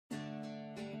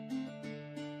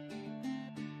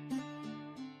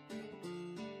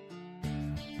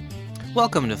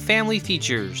Welcome to Family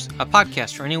Features, a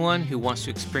podcast for anyone who wants to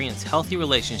experience healthy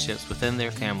relationships within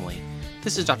their family.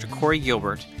 This is Dr. Corey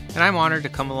Gilbert, and I'm honored to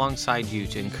come alongside you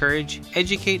to encourage,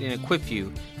 educate, and equip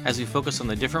you as we focus on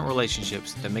the different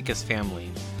relationships that make us family.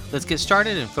 Let's get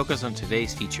started and focus on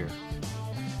today's feature.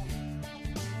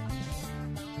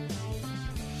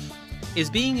 Is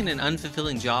being in an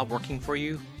unfulfilling job working for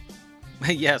you?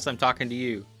 Yes, I'm talking to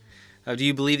you. Do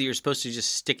you believe that you're supposed to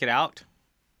just stick it out?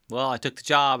 Well, I took the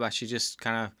job, I should just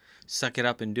kind of suck it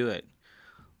up and do it.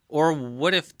 Or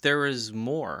what if there is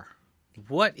more?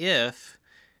 What if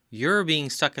you're being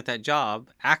stuck at that job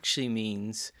actually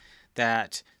means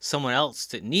that someone else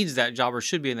that needs that job or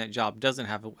should be in that job doesn't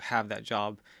have that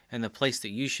job, and the place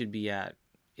that you should be at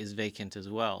is vacant as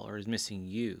well, or is missing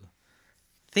you?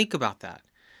 Think about that.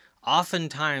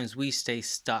 Oftentimes we stay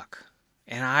stuck,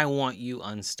 and I want you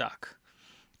unstuck.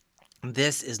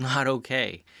 This is not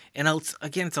okay. And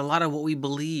it's a lot of what we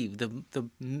believe, the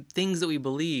things that we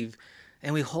believe,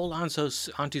 and we hold onto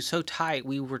so tight.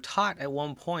 We were taught at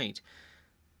one point,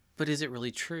 but is it really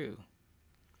true?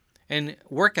 And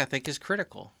work ethic is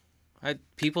critical.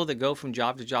 People that go from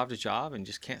job to job to job and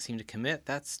just can't seem to commit,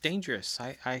 that's dangerous.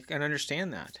 I can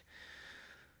understand that.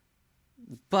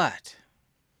 But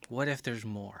what if there's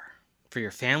more? For your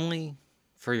family,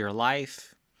 for your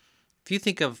life. If you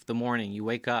think of the morning, you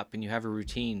wake up and you have a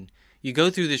routine. You go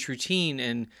through this routine,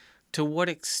 and to what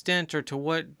extent or to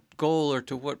what goal or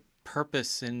to what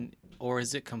purpose, or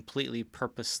is it completely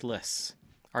purposeless?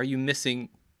 Are you missing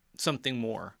something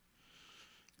more?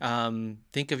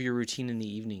 Think of your routine in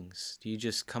the evenings. Do you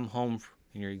just come home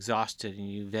and you're exhausted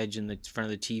and you veg in the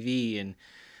front of the TV and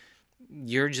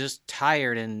you're just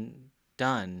tired and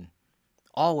done?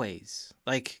 Always,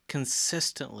 like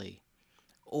consistently.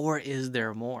 Or is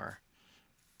there more?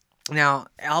 Now,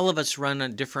 all of us run a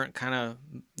different kind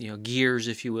of, gears,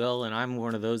 if you will, and I'm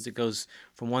one of those that goes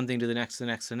from one thing to the next,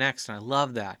 and I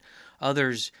love that.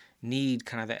 Others need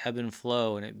kind of the ebb and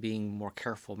flow and it being more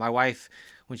careful. My wife,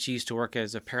 when she used to work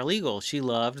as a paralegal, she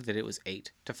loved that it was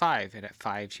 8 to 5, and at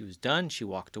 5 she was done, she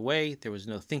walked away. There was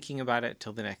no thinking about it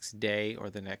till the next day or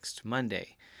the next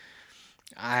Monday.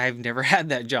 I've never had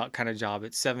that kind of job.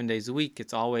 It's 7 days a week.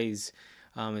 It's always...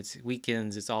 it's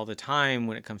weekends, it's all the time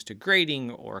when it comes to grading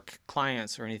or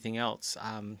clients or anything else.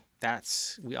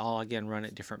 We all, again, run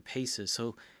at different paces.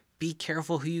 So be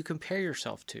careful who you compare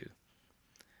yourself to.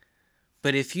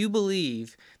 But if you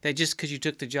believe that just because you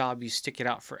took the job, you stick it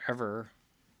out forever,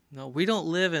 no, we don't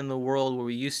live in the world where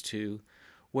we used to,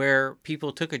 where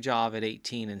people took a job at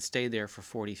 18 and stayed there for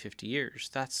 40, 50 years.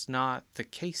 That's not the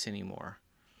case anymore.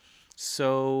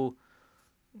 So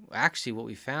actually what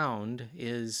we found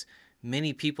is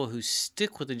many people who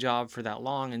stick with a job for that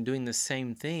long and doing the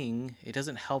same thing, it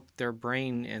doesn't help their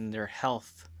brain and their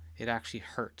health. It actually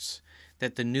hurts.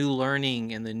 That the new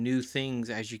learning and the new things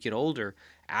as you get older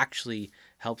actually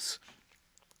helps,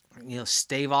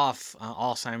 stave off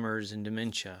Alzheimer's and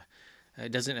dementia.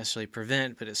 It doesn't necessarily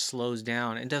prevent, but it slows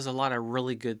down and does a lot of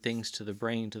really good things to the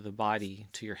brain, to the body,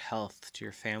 to your health, to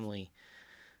your family.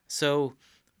 So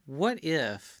what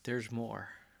if there's more?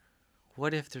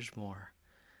 What if there's more?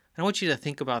 I want you to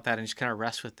think about that and just kind of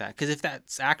rest with that. Because if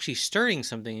that's actually stirring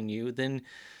something in you, then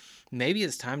maybe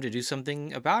it's time to do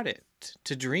something about it,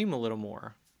 to dream a little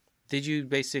more. Did you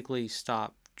basically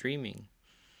stop dreaming?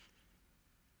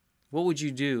 What would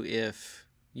you do if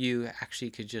you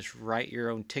actually could just write your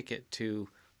own ticket to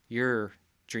your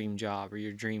dream job or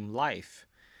your dream life?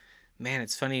 Man,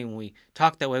 it's funny when we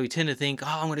talk that way, we tend to think,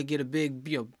 I'm going to get a big,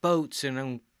 boats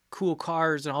and cool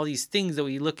cars and all these things that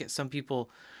we look at some people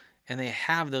and they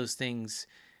have those things,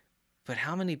 but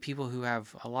how many people who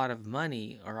have a lot of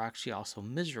money are actually also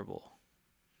miserable?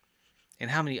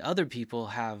 And how many other people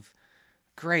have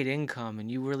great income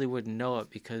and you really wouldn't know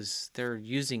it because they're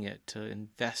using it to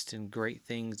invest in great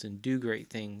things and do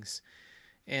great things,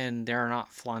 and they're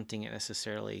not flaunting it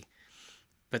necessarily,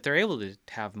 but they're able to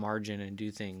have margin and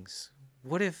do things.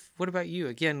 What about you?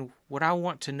 Again, what I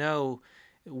want to know,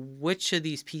 which of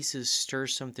these pieces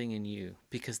stirs something in you?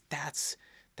 Because that's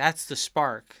the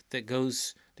spark that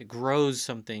grows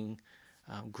something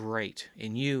great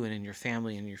in you and in your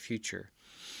family and your future.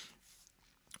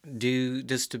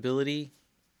 Does stability,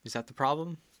 is that the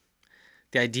problem?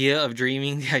 The idea of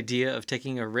dreaming, the idea of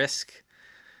taking a risk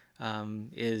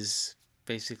is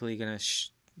basically going to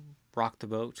rock the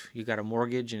boat. You got a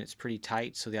mortgage and it's pretty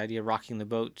tight, so the idea of rocking the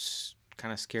boat's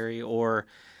kind of scary. Or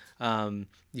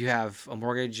you have a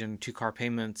mortgage and 2 car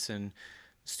payments and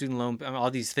student loan,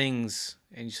 all these things,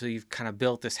 and so you've kind of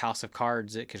built this house of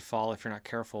cards that could fall if you're not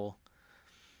careful.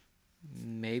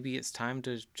 Maybe it's time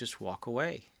to just walk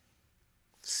away.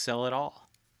 Sell it all.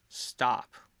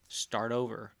 Stop. start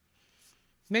over.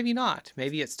 Maybe not.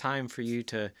 Maybe it's time for you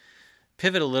to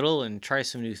pivot a little and try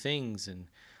some new things. And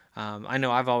I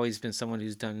know I've always been someone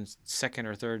who's done second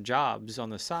or third jobs on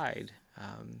the side,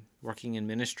 working in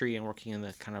ministry and working in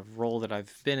the kind of role that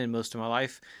I've been in most of my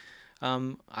life.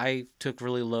 I took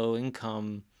really low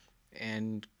income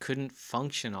and couldn't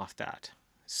function off that.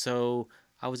 So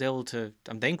I'm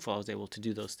thankful I was able to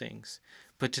do those things.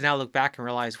 But to now look back and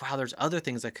realize, wow, there's other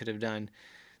things I could have done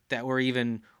that were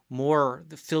even more,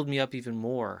 that filled me up even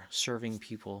more, serving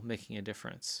people, making a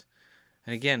difference.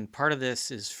 And again, part of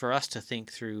this is for us to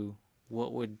think through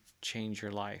what would change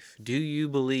your life. Do you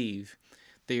believe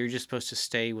that you're just supposed to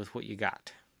stay with what you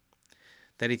got?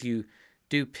 That if you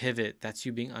do pivot, that's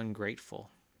you being ungrateful?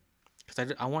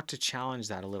 Because I want to challenge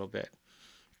that a little bit.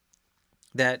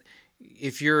 That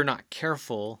if you're not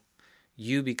careful,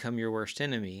 you become your worst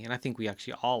enemy. And I think we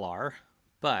actually all are.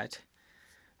 But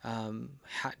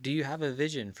do you have a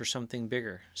vision for something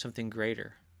bigger, something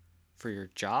greater? For your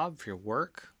job, for your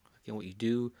work? And what you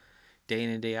do day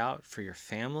in and day out, for your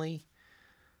family,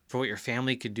 for what your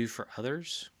family could do for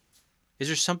others? Is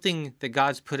there something that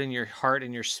God's put in your heart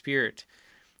and your spirit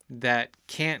that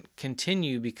can't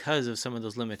continue because of some of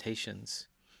those limitations?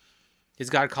 Is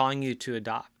God calling you to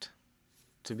adopt,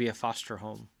 to be a foster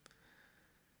home?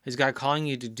 Is God calling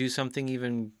you to do something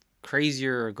even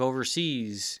crazier or go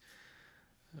overseas?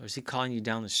 Or is he calling you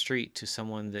down the street to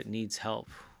someone that needs help,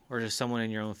 or to someone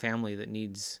in your own family that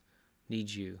needs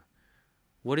you?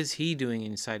 What is he doing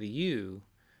inside of you,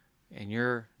 and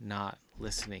you're not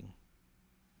listening?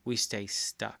 We stay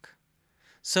stuck.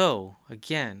 So,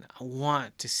 again, I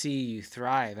want to see you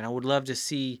thrive, and I would love to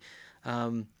see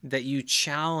that you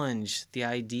challenge the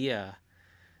idea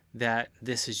that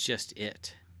this is just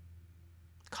it.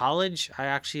 College, I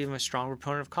actually am a strong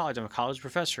proponent of college. I'm a college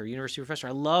professor, university professor.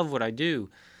 I love what I do.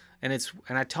 And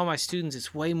I tell my students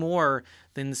it's way more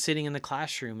than sitting in the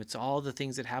classroom. It's all the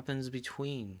things that happens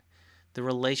between, the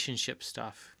relationship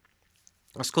stuff.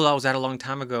 A school I was at a long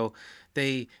time ago,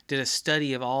 they did a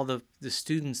study of all the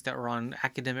students that were on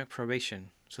academic probation.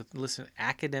 So listen,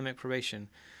 academic probation.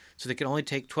 So they could only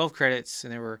take 12 credits,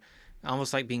 and they were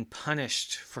almost like being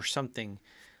punished for something.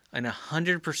 And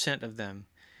 100% of them,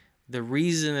 the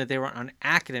reason that they were on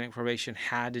academic probation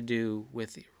had to do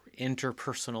with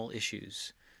interpersonal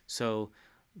issues. So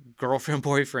girlfriend,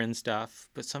 boyfriend stuff,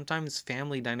 but sometimes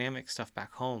family dynamic stuff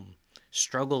back home.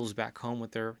 Struggles back home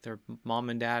with their mom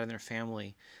and dad and their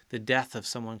family, the death of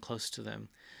someone close to them,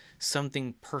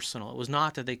 something personal. It was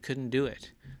not that they couldn't do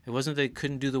it. It wasn't that they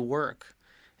couldn't do the work.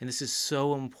 And this is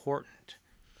so important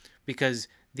because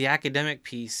the academic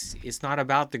piece is not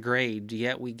about the grade,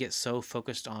 yet we get so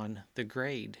focused on the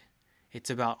grade. It's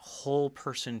about whole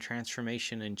person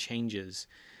transformation and changes.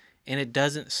 And it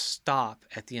doesn't stop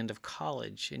at the end of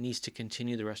college. It needs to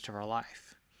continue the rest of our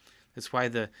life. That's why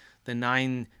the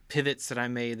 9 pivots that I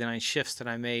made, the 9 shifts that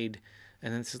I made,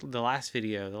 and then the last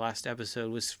video, the last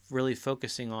episode was really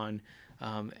focusing on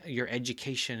your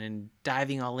education and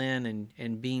diving all in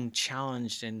and being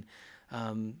challenged and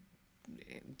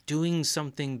doing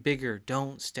something bigger.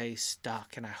 Don't stay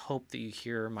stuck. And I hope that you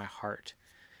hear my heart,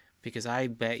 because I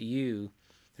bet you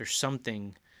there's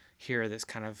something here that's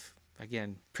kind of,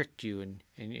 again, pricked you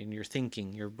and your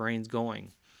thinking, your brain's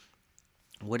going.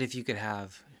 What if you could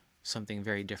have something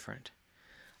very different?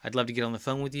 I'd love to get on the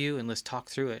phone with you and let's talk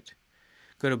through it.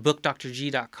 Go to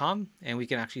bookdrg.com and we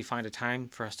can actually find a time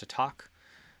for us to talk.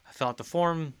 Fill out the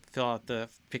form,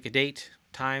 pick a date,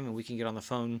 time, and we can get on the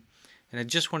phone. And I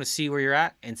just want to see where you're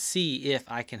at and see if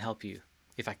I can help you.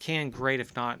 If I can, great.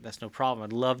 If not, that's no problem.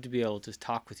 I'd love to be able to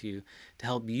talk with you to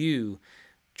help you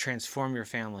transform your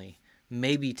family.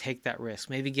 Maybe take that risk.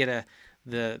 Maybe get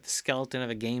the skeleton of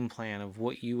a game plan of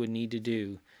what you would need to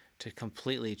do to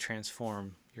completely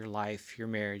transform your life, your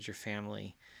marriage, your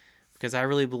family. Because I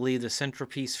really believe the central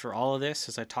piece for all of this,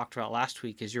 as I talked about last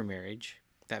week, is your marriage,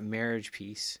 that marriage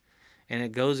piece. And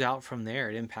it goes out from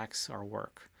there. It impacts our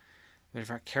work. But if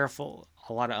we're not careful,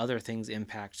 a lot of other things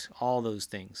impact all those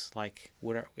things. Like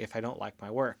if I don't like my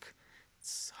work,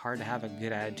 it's hard to have a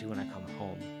good attitude when I come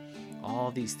home.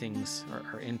 All these things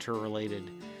are interrelated,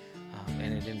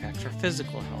 and it impacts our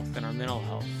physical health and our mental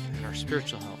health and our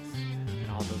spiritual health and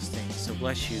all those things. So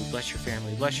bless you, bless your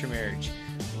family, bless your marriage,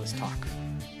 and let's talk.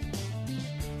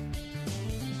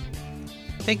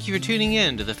 Thank you for tuning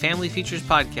in to the Family Features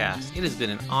Podcast. It has been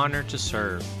an honor to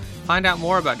serve. Find out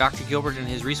more about Dr. Gilbert and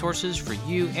his resources for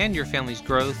you and your family's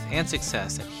growth and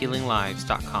success at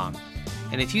healinglives.com.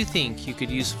 And if you think you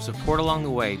could use some support along the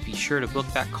way, be sure to book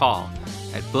that call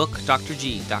at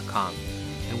bookdrg.com.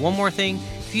 And one more thing,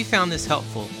 if you found this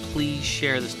helpful, please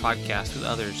share this podcast with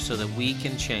others so that we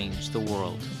can change the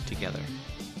world together.